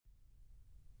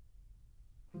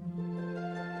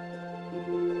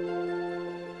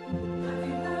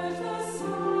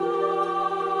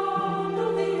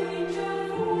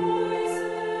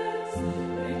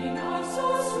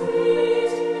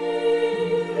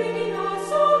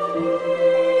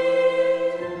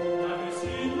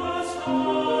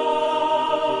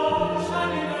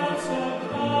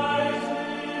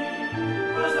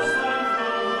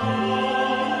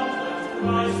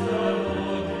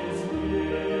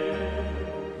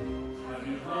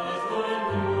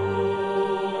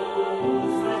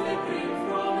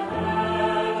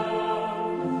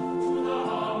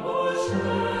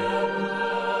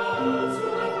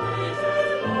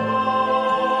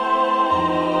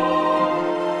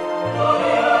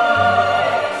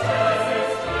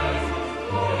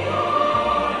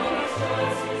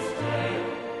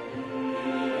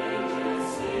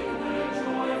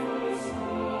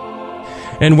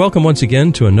And welcome once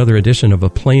again to another edition of A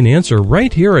Plain Answer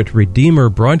right here at Redeemer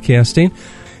Broadcasting.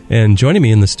 And joining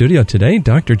me in the studio today,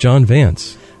 Dr. John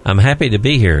Vance. I'm happy to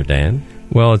be here, Dan.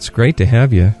 Well, it's great to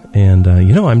have you. And,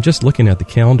 I'm just looking at the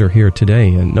calendar here today,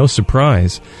 and no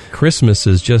surprise, Christmas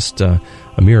is just a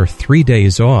mere 3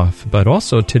 days off. But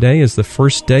also today is the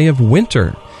first day of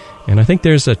winter. And I think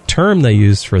there's a term they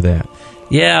use for that.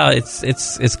 Yeah,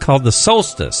 it's called the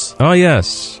solstice. Oh,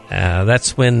 yes.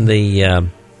 That's when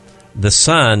the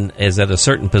sun is at a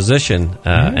certain position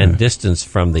and distance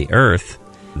from the earth.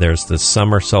 There's the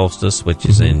summer solstice, which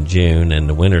is in June, and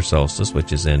the winter solstice,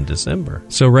 which is in December.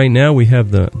 So right now we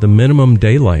have the minimum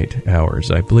daylight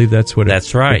hours. I believe that's what it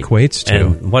equates to.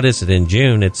 And what is it in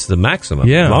June? It's the maximum,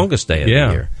 longest day of the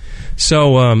year.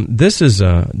 So this is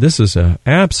a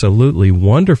absolutely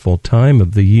wonderful time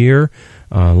of the year.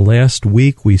 Last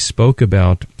week we spoke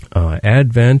about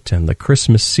Advent and the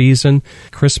Christmas season.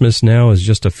 Christmas now is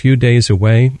just a few days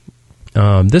away.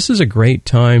 This is a great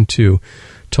time to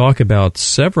talk about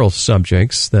several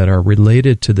subjects that are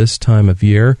related to this time of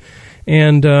year.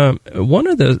 And one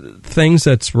of the things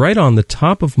that's right on the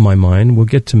top of my mind, we'll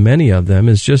get to many of them,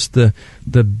 is just the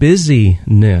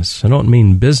busyness. I don't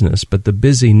mean business, but the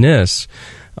busyness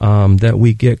that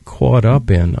we get caught up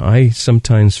in. I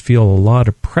sometimes feel a lot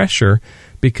of pressure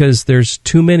because there's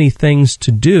too many things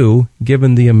to do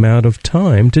given the amount of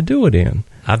time to do it in.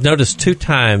 I've noticed 2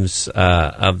 times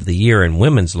of the year in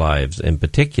women's lives in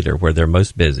particular where they're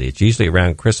most busy. It's usually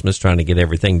around Christmas trying to get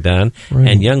everything done,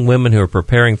 and young women who are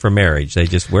preparing for marriage. They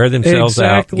just wear themselves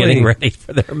out getting ready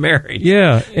for their marriage.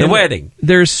 Yeah. The wedding.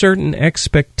 There's certain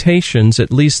expectations,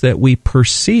 at least that we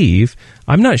perceive.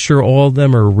 I'm not sure all of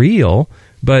them are real,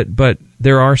 but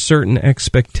there are certain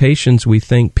expectations we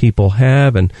think people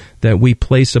have and that we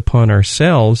place upon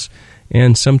ourselves.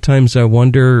 And sometimes I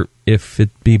wonder if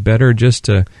it'd be better just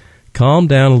to calm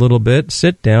down a little bit,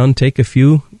 sit down, take a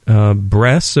few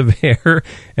breaths of air,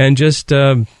 and just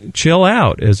chill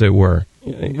out, as it were.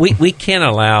 We can't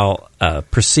allow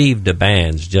perceived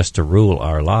demands just to rule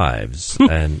our lives.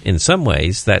 And in some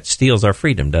ways, that steals our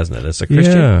freedom, doesn't it, as a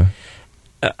Christian? Yeah.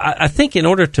 I think in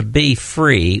order to be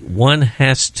free, one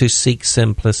has to seek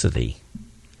simplicity.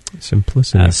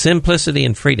 Simplicity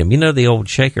and freedom. You know the old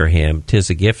Shaker hymn, "'Tis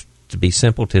a gift to be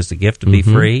simple, 'tis a gift to be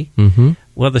free."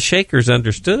 Well, the Shakers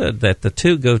understood that the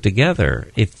two go together.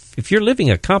 If you're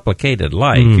living a complicated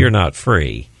life, you're not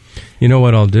free. You know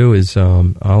what I'll do is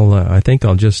I think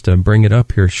I'll just bring it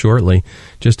up here shortly,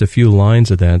 just a few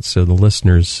lines of that so the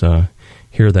listeners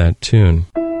hear that tune.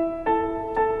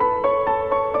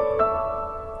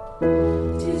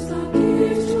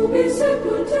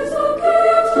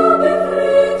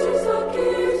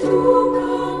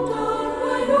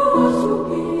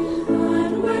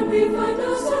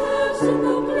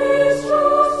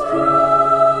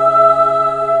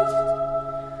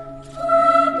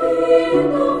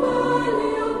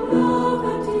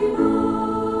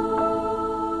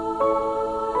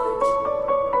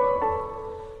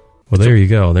 Well, there you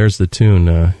go. There's the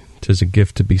tune. 'Tis a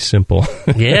gift to be simple.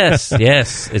 Yes.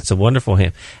 It's a wonderful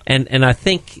hymn. And I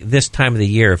think this time of the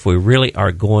year, if we really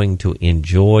are going to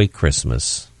enjoy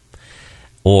Christmas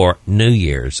or New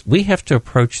Year's, we have to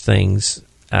approach things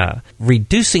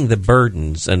reducing the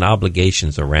burdens and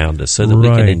obligations around us so that we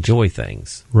can enjoy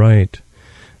things. Right.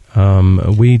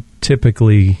 We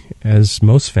typically, as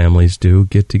most families do,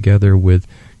 get together with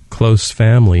close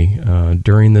family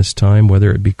during this time, whether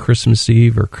it be Christmas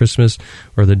Eve or Christmas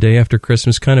or the day after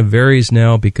Christmas. Kind of varies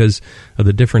now because of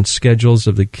the different schedules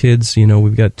of the kids. You know,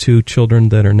 we've got 2 children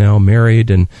that are now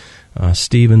married, and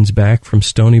Stephen's back from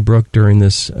Stony Brook during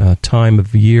this time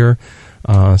of year.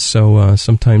 So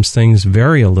sometimes things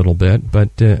vary a little bit, but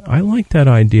I like that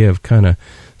idea of kind of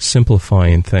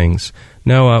simplifying things.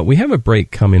 Now, we have a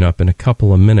break coming up in a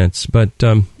couple of minutes, but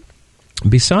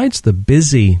besides the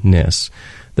busyness,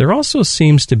 there also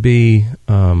seems to be,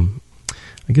 I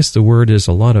guess the word is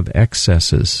a lot of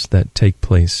excesses that take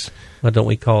place. Well, don't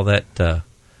we call that the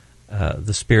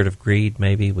spirit of greed,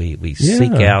 maybe? We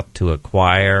seek out to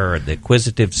acquire, or the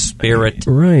acquisitive spirit.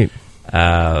 Right.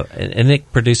 And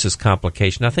it produces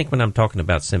complication. I think when I'm talking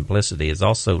about simplicity, is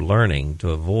also learning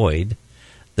to avoid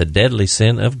the deadly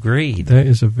sin of greed. That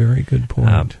is a very good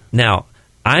point. Now,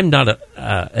 I'm not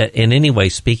in any way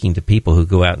speaking to people who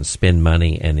go out and spend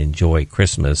money and enjoy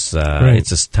Christmas.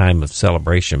 It's a time of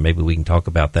celebration. Maybe we can talk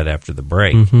about that after the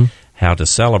break, how to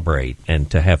celebrate and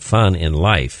to have fun in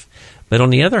life. But on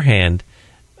the other hand,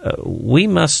 we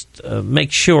must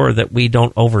make sure that we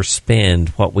don't overspend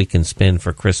what we can spend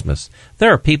for Christmas.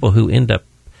 There are people who end up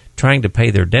trying to pay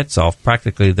their debts off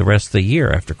practically the rest of the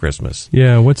year after Christmas.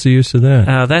 Yeah, what's the use of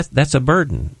that? That's a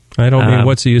burden. I don't mean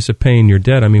what's the use of paying your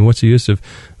debt. I mean, what's the use of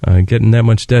getting that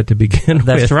much debt to begin with?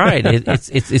 That's right.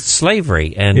 It's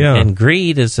slavery, and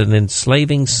greed is an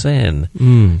enslaving sin.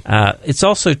 It's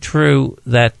also true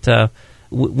that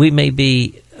we may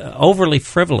be overly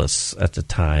frivolous at the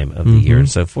time of the year and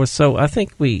so forth. So I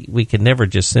think we can never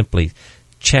just simply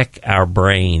check our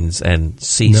brains and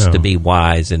cease to be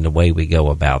wise in the way we go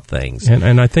about things.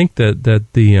 And I think that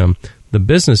the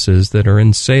businesses that are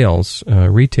in sales,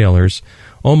 retailers,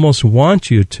 almost want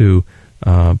you to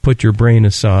put your brain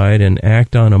aside and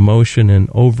act on emotion and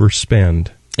overspend.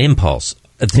 Impulse.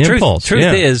 The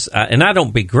truth is, and I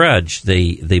don't begrudge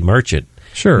the merchant.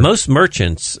 Sure. Most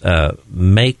merchants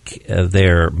make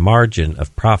their margin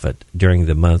of profit during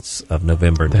the months of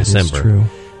November and December. That is true.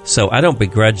 So I don't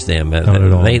begrudge them. Not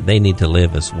at all. They need to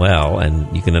live as well,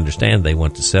 and you can understand they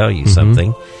want to sell you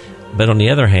something. But on the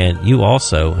other hand, you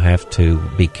also have to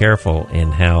be careful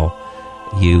in how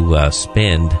you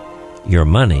spend your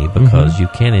money, because you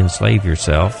can enslave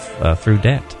yourself through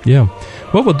debt. Yeah.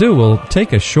 What we'll do, we'll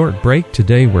take a short break.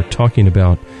 Today we're talking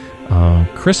about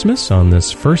Christmas on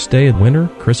this first day of winter.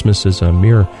 Christmas is a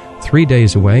mere 3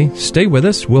 days away. Stay with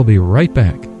us. We'll be right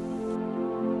back.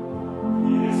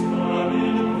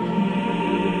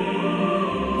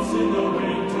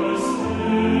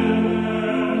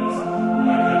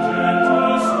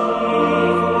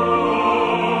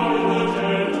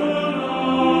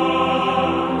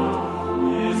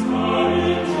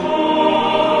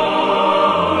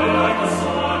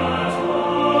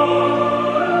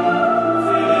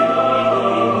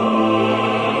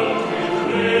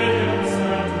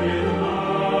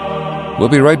 We'll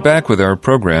be right back with our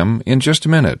program in just a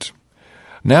minute.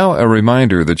 Now, a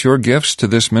reminder that your gifts to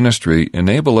this ministry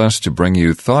enable us to bring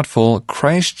you thoughtful,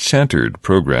 Christ-centered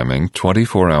programming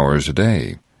 24 hours a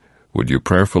day. Would you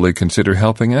prayerfully consider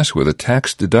helping us with a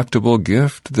tax-deductible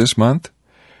gift this month?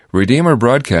 Redeemer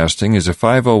Broadcasting is a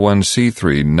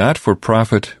 501c3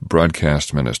 not-for-profit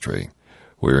broadcast ministry.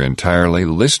 We're entirely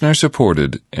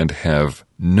listener-supported and have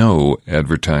no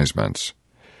advertisements.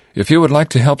 If you would like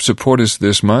to help support us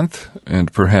this month,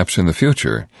 and perhaps in the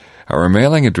future, our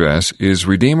mailing address is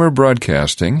Redeemer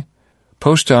Broadcasting,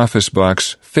 Post Office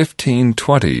Box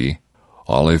 1520,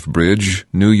 Olive Bridge,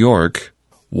 New York,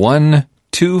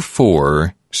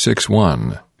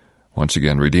 12461. Once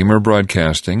again, Redeemer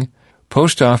Broadcasting,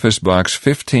 Post Office Box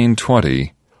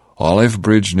 1520, Olive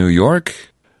Bridge, New York,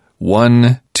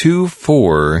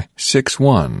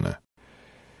 12461.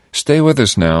 Stay with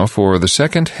us now for the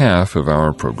second half of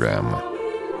our program.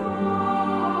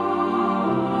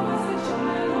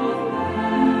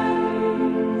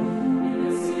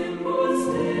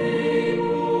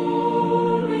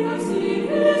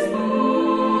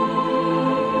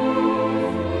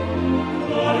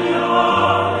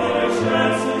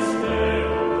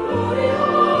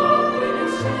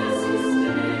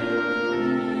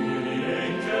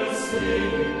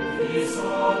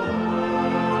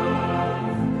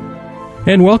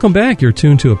 And welcome back. You're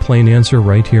tuned to A Plain Answer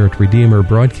right here at Redeemer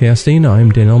Broadcasting. I'm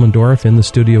Dan Elmendorf. In the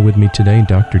studio with me today,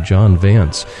 Dr. John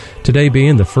Vance. Today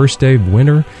being the first day of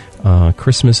winter,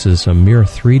 Christmas is a mere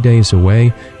 3 days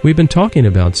away. We've been talking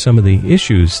about some of the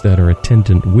issues that are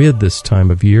attendant with this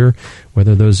time of year,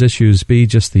 whether those issues be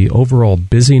just the overall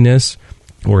busyness,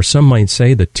 or some might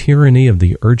say the tyranny of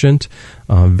the urgent,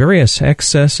 various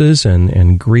excesses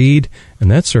and greed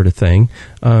and that sort of thing.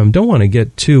 Don't want to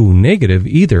get too negative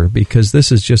either, because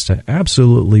this is just an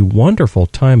absolutely wonderful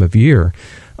time of year.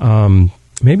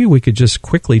 Maybe we could just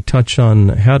quickly touch on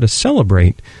how to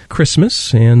celebrate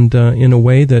Christmas and in a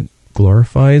way that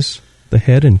glorifies the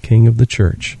head and king of the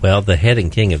church. Well, the head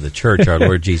and king of the church, our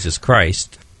Lord Jesus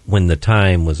Christ, when the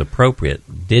time was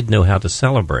appropriate, did know how to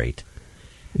celebrate.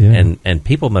 Yeah. And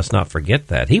people must not forget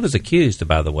that. He was accused,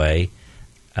 by the way,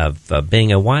 of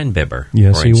being a wine bibber.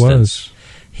 Yes, for instance.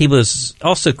 He was. He was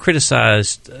also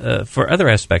criticized for other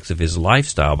aspects of his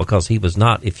lifestyle, because he was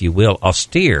not, if you will,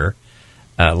 austere,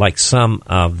 like some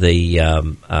of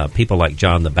the people like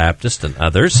John the Baptist and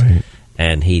others. Right.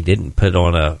 And he didn't put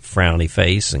on a frowny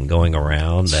face and going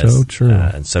around so true.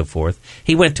 And so forth.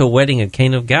 He went to a wedding at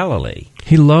Cana of Galilee.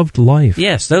 He loved life.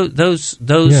 Yes, those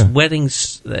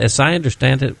weddings, as I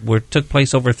understand it, took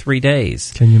place over 3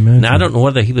 days. Can you imagine? Now, I don't know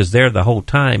whether he was there the whole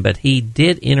time, but he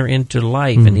did enter into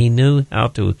life, and he knew how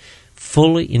to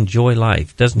fully enjoy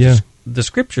life. The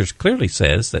Scriptures clearly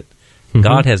says that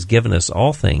God has given us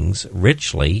all things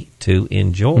richly to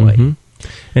enjoy.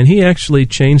 And he actually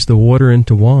changed the water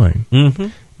into wine.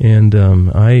 And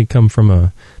I come from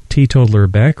a teetotaler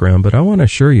background, but I want to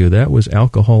assure you that was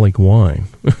alcoholic wine.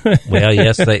 Well,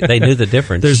 yes, they knew the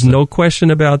difference. There's no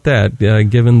question about that,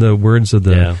 given the words of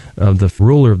the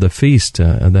ruler of the feast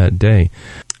that day.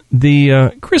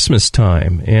 The Christmas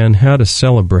time and how to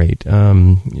celebrate.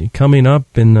 Coming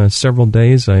up in several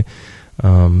days,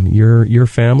 your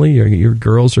family, your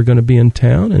girls are going to be in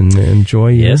town and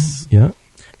enjoy. Yes, yeah.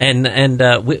 And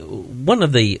one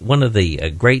of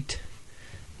the great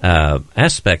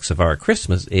aspects of our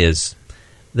Christmas is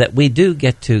that we do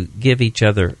get to give each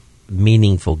other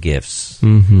meaningful gifts.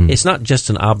 Mm-hmm. It's not just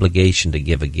an obligation to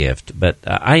give a gift, but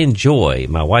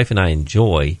my wife and I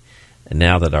enjoy,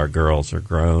 now that our girls are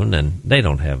grown and they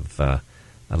don't have a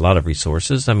lot of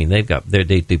resources. I mean, they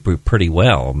do pretty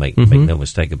well. Make no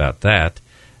mistake about that.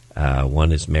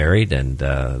 One is married and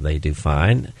they do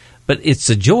fine. But it's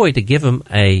a joy to give them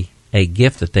a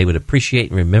gift that they would appreciate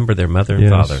and remember their mother and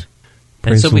father.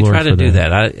 Praise and so we Lord try to do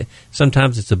that. that.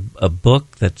 Sometimes it's a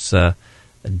book that's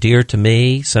dear to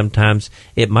me. Sometimes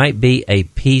it might be a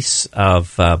piece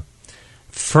of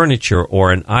furniture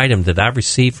or an item that I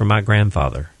received from my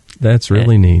grandfather. That's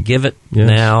really neat. Give it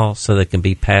now so that it can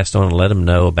be passed on and let them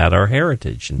know about our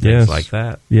heritage and things like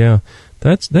that. Yeah,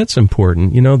 that's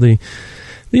important. You know, the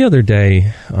other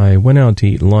day, I went out to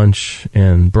eat lunch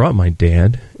and brought my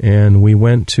dad, and we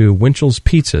went to Winchell's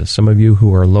Pizza. Some of you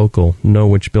who are local know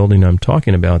which building I'm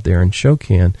talking about there in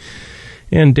Shokan.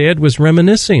 And Dad was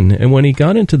reminiscing, and when he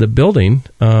got into the building,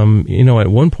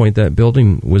 at one point that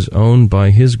building was owned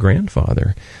by his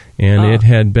grandfather, and it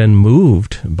had been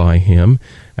moved by him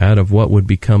out of what would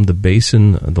become the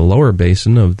lower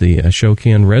basin of the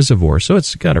Shokan Reservoir. So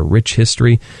it's got a rich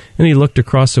history. And he looked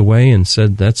across the way and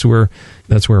said, that's where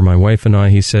my wife and I,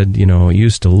 he said,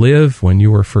 used to live when you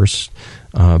were first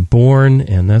born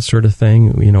and that sort of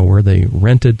thing, where they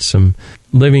rented some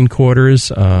living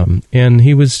quarters. And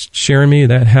he was sharing me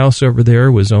that house over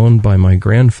there was owned by my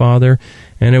grandfather,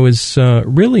 and it was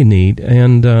really neat.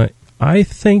 And I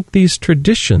think these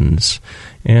traditions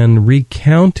and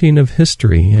recounting of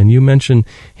history, and you mentioned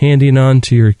handing on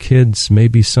to your kids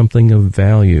maybe something of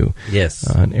value, yes,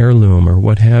 an heirloom or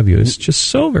what have you, it's just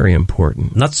so very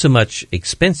important. Not so much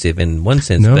expensive in one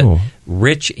sense, but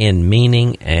rich in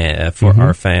meaning for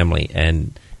our family.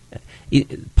 And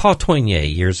Paul Tournier,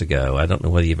 years ago, I don't know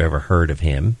whether you've ever heard of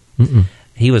him. Mm-mm.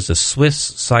 He was a Swiss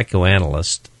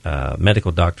psychoanalyst,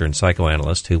 medical doctor and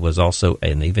psychoanalyst, who was also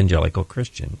an evangelical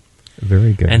Christian.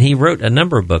 Very good. And he wrote a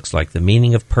number of books like The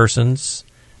Meaning of Persons.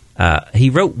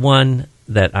 He wrote one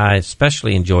that I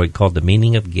especially enjoyed called The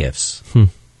Meaning of Gifts.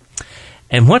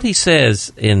 And what he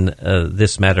says in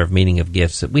this matter of meaning of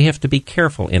gifts, that we have to be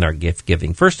careful in our gift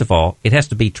giving. First of all, it has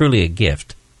to be truly a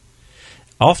gift.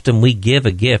 Often we give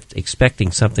a gift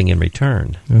expecting something in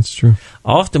return. That's true.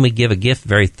 Often we give a gift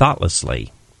very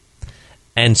thoughtlessly.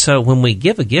 And so when we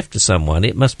give a gift to someone,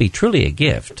 it must be truly a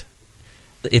gift.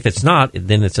 If it's not,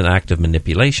 then it's an act of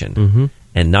manipulation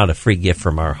and not a free gift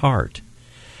from our heart.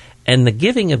 And the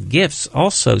giving of gifts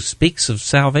also speaks of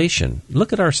salvation.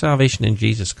 Look at our salvation in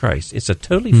Jesus Christ. It's a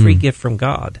totally free gift from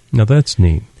God. Now that's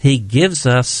neat. He gives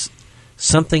us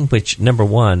something which, number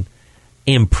one,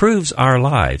 improves our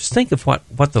lives. Think of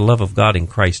what the love of God in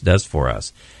Christ does for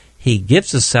us. He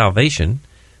gives us salvation,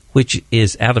 which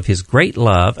is out of His great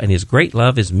love, and His great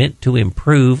love is meant to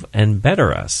improve and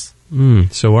better us.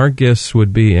 So our gifts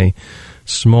would be a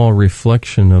small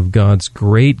reflection of God's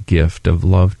great gift of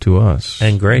love to us.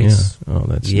 And grace. Yeah. Oh,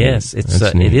 that's yes,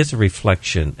 neat. It is a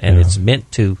reflection, and it's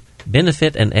meant to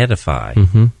benefit and edify.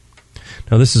 Mm-hmm.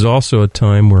 Now, this is also a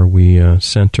time where we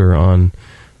center on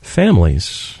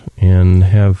families and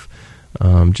have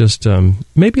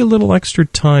maybe a little extra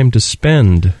time to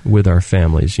spend with our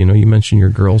families. You mentioned your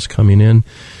girls coming in,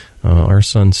 our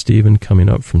son Stephen coming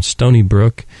up from Stony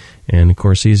Brook. And, of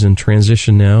course, he's in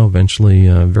transition now. Eventually,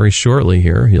 very shortly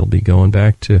here, he'll be going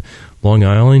back to Long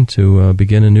Island to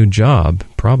begin a new job,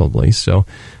 probably. So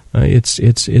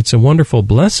it's a wonderful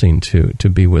blessing to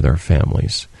be with our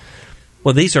families.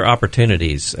 Well, these are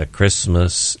opportunities,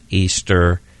 Christmas,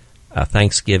 Easter,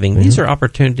 Thanksgiving. These are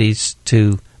opportunities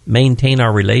to maintain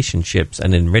our relationships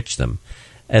and enrich them.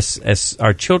 As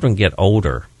our children get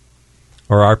older,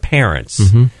 or our parents,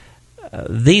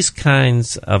 these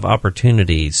kinds of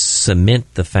opportunities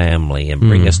cement the family and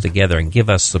bring us together and give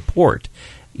us support.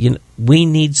 We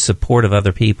need support of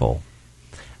other people.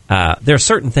 There are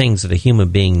certain things that a human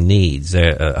being needs.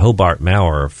 Hobart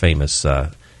Maurer, famous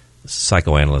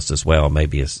psychoanalyst as well,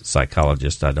 maybe a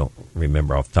psychologist. I don't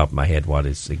remember off the top of my head what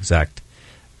his exact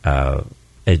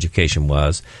education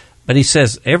was. But he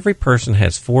says every person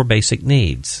has 4 basic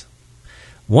needs.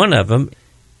 One of them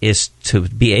is to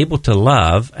be able to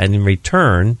love, and in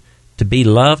return, to be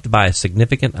loved by a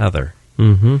significant other.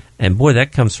 Mm-hmm. And boy,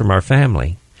 that comes from our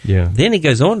family. Yeah. Then he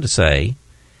goes on to say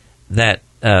that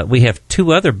we have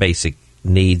two other basic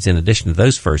needs in addition to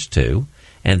those first two,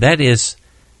 and that is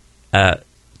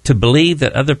to believe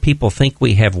that other people think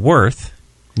we have worth,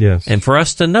 yes, and for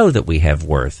us to know that we have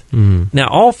worth. Mm-hmm. Now,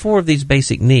 all four of these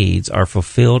basic needs are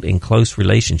fulfilled in close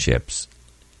relationships,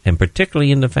 and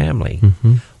particularly in the family.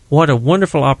 Mm-hmm. What a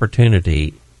wonderful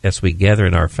opportunity as we gather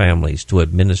in our families to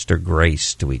administer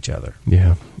grace to each other.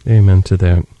 Yeah, amen to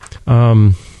that.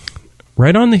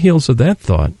 Right on the heels of that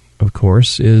thought, of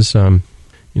course, is,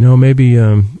 maybe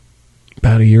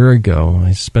about a year ago,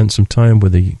 I spent some time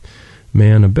with a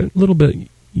man a little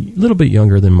bit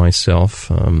younger than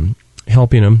myself,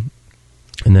 helping him,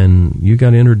 and then you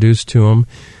got introduced to him.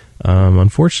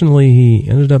 Unfortunately, he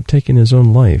ended up taking his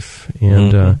own life,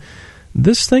 and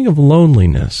this thing of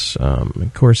loneliness,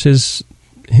 of course,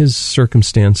 his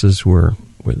circumstances were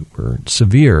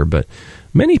severe, but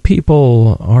many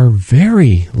people are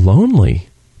very lonely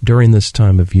during this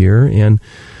time of year, and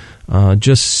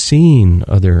just seeing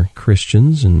other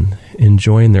Christians and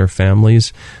enjoying their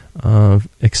families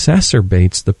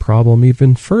exacerbates the problem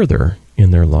even further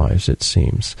in their lives, it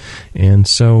seems. And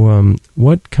so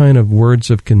what kind of words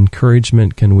of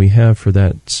encouragement can we have for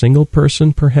that single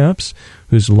person, perhaps,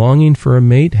 who's longing for a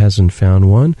mate, hasn't found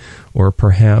one, or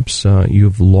perhaps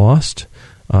you've lost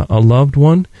a loved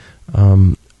one?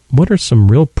 What are some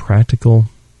real practical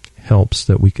helps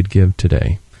that we could give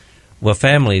today? Well,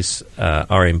 families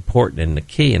are important and the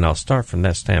key, and I'll start from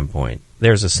that standpoint.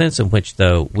 There's a sense in which,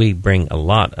 though, we bring a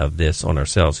lot of this on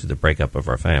ourselves through the breakup of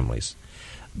our families.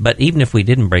 But even if we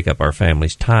didn't break up our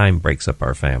families, time breaks up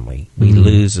our family. We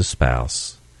lose a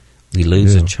spouse. We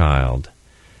lose a child.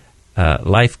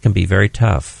 Life can be very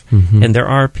tough. Mm-hmm. And there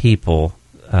are people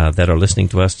that are listening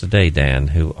to us today, Dan,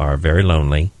 who are very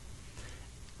lonely,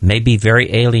 may be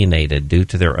very alienated due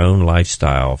to their own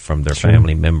lifestyle from their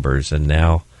family members, and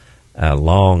now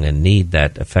long and need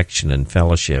that affection and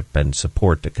fellowship and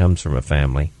support that comes from a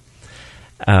family.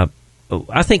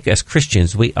 I think as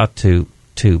Christians, we ought to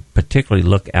particularly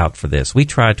look out for this. We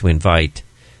try to invite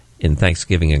in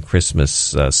Thanksgiving and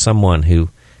Christmas someone who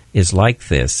is like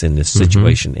this in this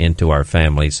situation into our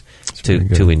families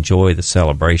to enjoy the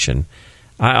celebration.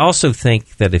 I also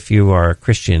think that if you are a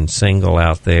Christian single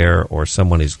out there, or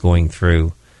someone who's going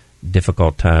through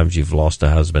difficult times, you've lost a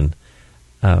husband,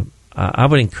 I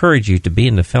would encourage you to be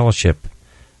in the fellowship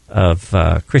of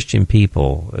Christian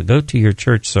people. Go to your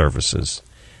church services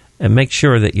and make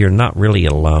sure that you're not really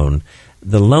alone.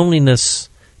 The loneliness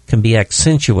can be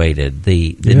accentuated,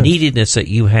 the neediness that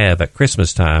you have at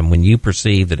Christmas time when you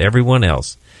perceive that everyone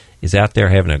else is out there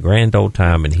having a grand old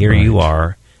time, and here you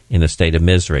are in a state of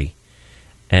misery.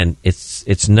 And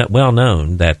it's not well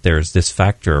known that there's this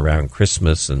factor around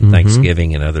Christmas and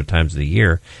Thanksgiving and other times of the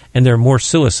year, and there are more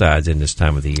suicides in this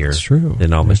time of the year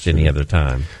than almost any other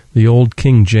time. The old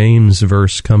King James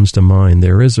verse comes to mind,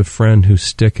 "There is a friend who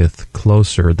sticketh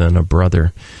closer than a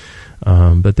brother."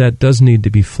 But that does need to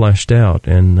be fleshed out,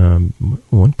 and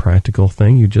one practical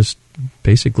thing you just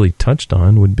basically touched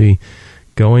on would be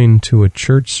going to a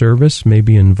church service,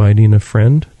 maybe inviting a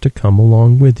friend to come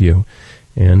along with you.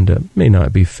 And may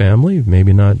not be family,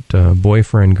 maybe not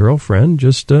boyfriend, girlfriend,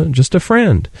 just a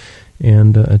friend,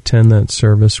 and attend that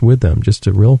service with them. Just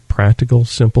a real practical,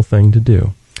 simple thing to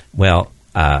do. Well,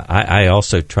 I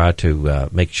also try to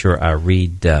make sure I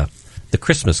read The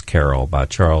Christmas Carol by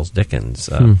Charles Dickens.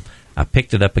 I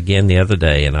picked it up again the other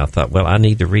day, and I thought, well, I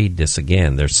need to read this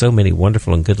again. There's so many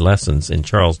wonderful and good lessons in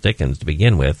Charles Dickens to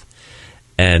begin with.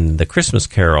 And The Christmas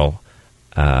Carol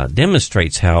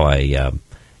demonstrates how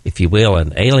if you will,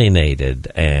 an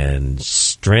alienated and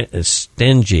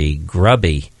stingy,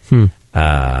 grubby,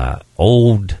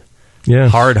 old,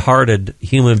 hard-hearted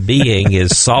human being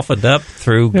is softened up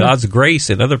through God's grace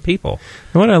in other people.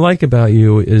 And what I like about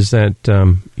you is that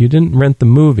you didn't rent the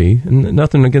movie, and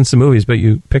nothing against the movies, but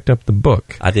you picked up the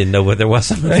book. I didn't know whether there was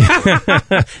something.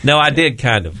 No, I did,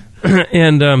 kind of.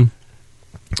 And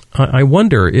I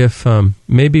wonder if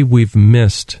maybe we've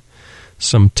missed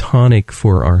some tonic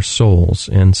for our souls,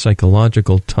 and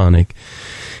psychological tonic,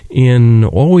 in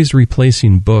always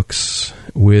replacing books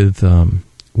with the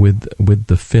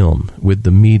film, with the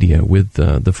media, with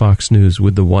the Fox News,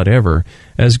 with the whatever.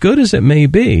 As good as it may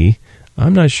be,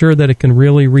 I'm not sure that it can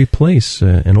really replace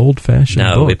an old-fashioned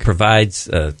book. No, it provides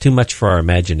too much for our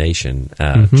imagination.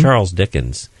 Charles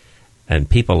Dickens and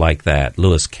people like that,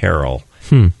 Lewis Carroll,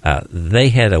 they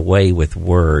had a way with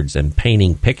words and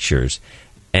painting pictures.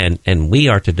 And we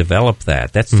are to develop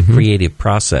that. That's the creative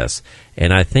process.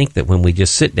 And I think that when we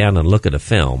just sit down and look at a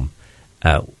film,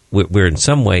 we're in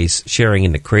some ways sharing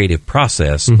in the creative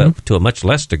process, but to a much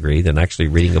less degree than actually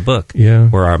reading a book,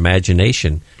 where our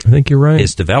imagination, I think you're right,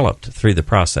 is developed through the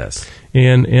process.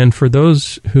 And for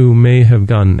those who may have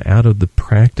gotten out of the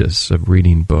practice of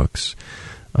reading books,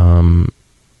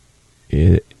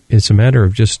 it's a matter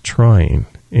of just trying,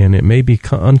 and it may be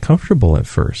uncomfortable at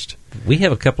first. We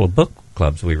have a couple of book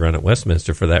clubs we run at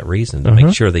Westminster for that reason, to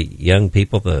make sure the young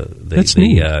people,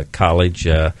 the college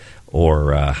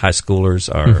or high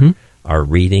schoolers are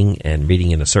reading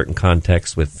in a certain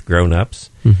context with grown-ups.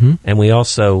 And we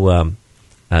also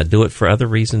do it for other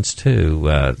reasons,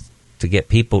 too, to get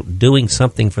people doing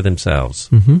something for themselves.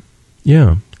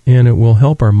 Yeah, and it will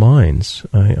help our minds.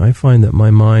 I find that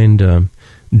my mind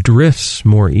drifts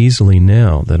more easily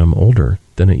now that I'm older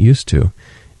than it used to.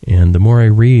 And the more I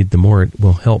read, the more it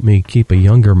will help me keep a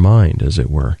younger mind, as it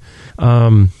were.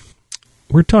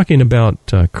 We're talking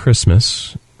about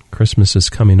Christmas. Christmas is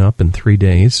coming up in 3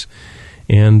 days.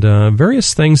 And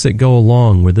various things that go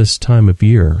along with this time of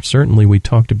year. Certainly we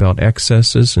talked about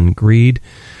excesses and greed.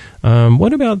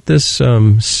 What about this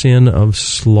sin of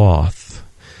sloth?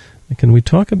 Can we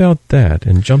talk about that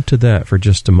and jump to that for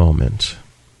just a moment?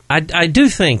 I do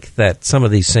think that some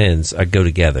of these sins go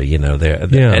together. You know,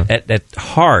 at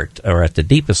heart or at the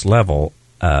deepest level,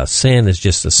 sin is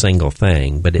just a single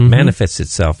thing, but it manifests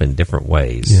itself in different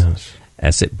ways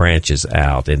as it branches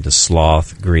out into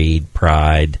sloth, greed,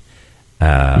 pride,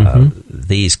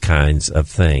 these kinds of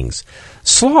things.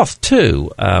 Sloth,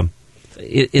 too,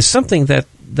 is something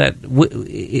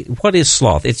what is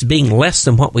sloth? It's being less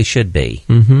than what we should be.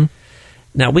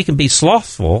 Now, we can be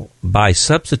slothful by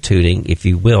substituting, if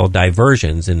you will,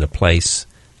 diversions in the place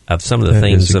of some of the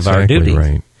things of our duty.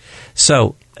 Right.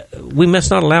 So we must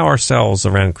not allow ourselves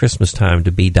around Christmas time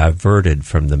to be diverted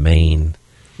from the main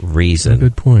reason.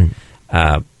 Good point.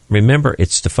 Remember,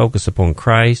 it's to focus upon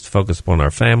Christ, focus upon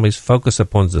our families, focus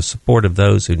upon the support of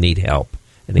those who need help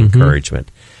and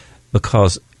encouragement.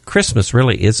 Because Christmas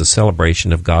really is a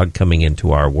celebration of God coming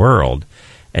into our world.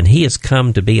 And He has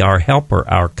come to be our helper,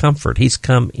 our comfort. He's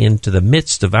come into the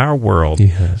midst of our world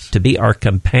to be our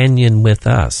companion with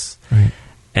us. Right.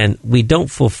 And we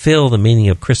don't fulfill the meaning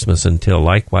of Christmas until,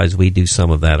 likewise, we do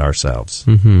some of that ourselves.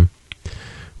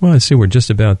 Well, I see we're just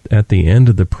about at the end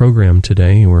of the program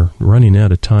today. We're running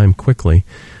out of time quickly.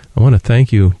 I want to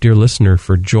thank you, dear listener,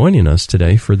 for joining us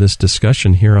today for this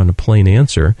discussion here on A Plain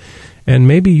Answer. And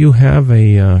maybe you have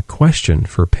a question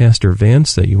for Pastor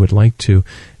Vance that you would like to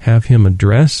have him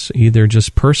address, either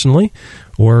just personally,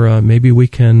 or maybe we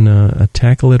can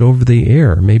tackle it over the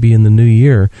air, maybe in the new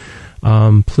year.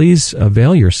 Please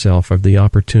avail yourself of the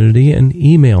opportunity and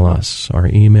email us. Our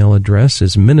email address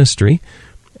is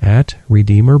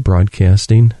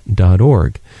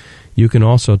ministry@redeemerbroadcasting.org. You can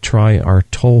also try our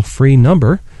toll-free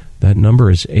number. That number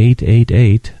is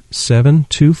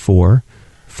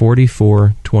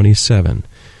 888-724-4427.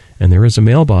 And there is a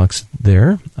mailbox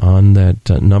there on that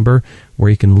number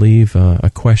where you can leave a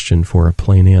question for A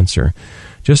Plain Answer.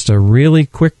 Just a really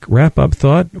quick wrap-up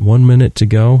thought. 1 minute to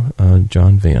go.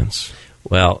 John Vance.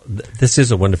 Well, this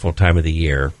is a wonderful time of the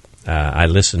year. I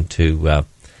listen to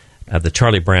the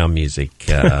Charlie Brown music.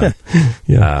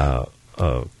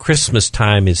 Christmas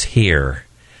time is here.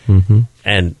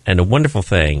 And a wonderful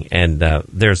thing. And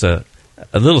there's a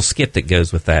little skit that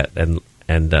goes with that. And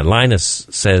Linus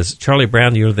says, Charlie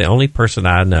Brown, you're the only person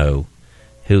I know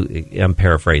who, I'm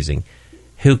paraphrasing,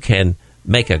 who can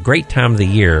make a great time of the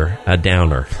year a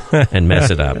downer and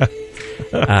mess it up.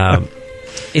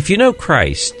 If you know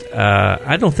Christ,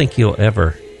 I don't think you'll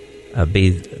ever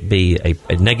be a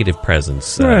negative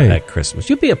presence at Christmas.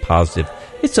 You'll be a positive.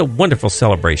 It's a wonderful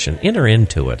celebration. Enter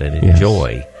into it and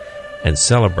enjoy and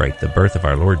celebrate the birth of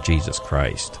our Lord Jesus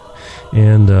Christ.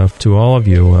 And to all of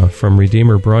you from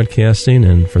Redeemer Broadcasting,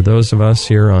 and for those of us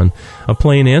here on A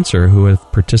Plain Answer who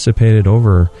have participated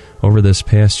over this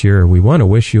past year, we want to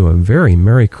wish you a very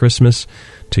Merry Christmas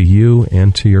to you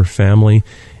and to your family.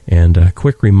 And a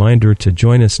quick reminder to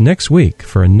join us next week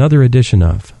for another edition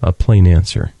of A Plain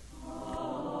Answer.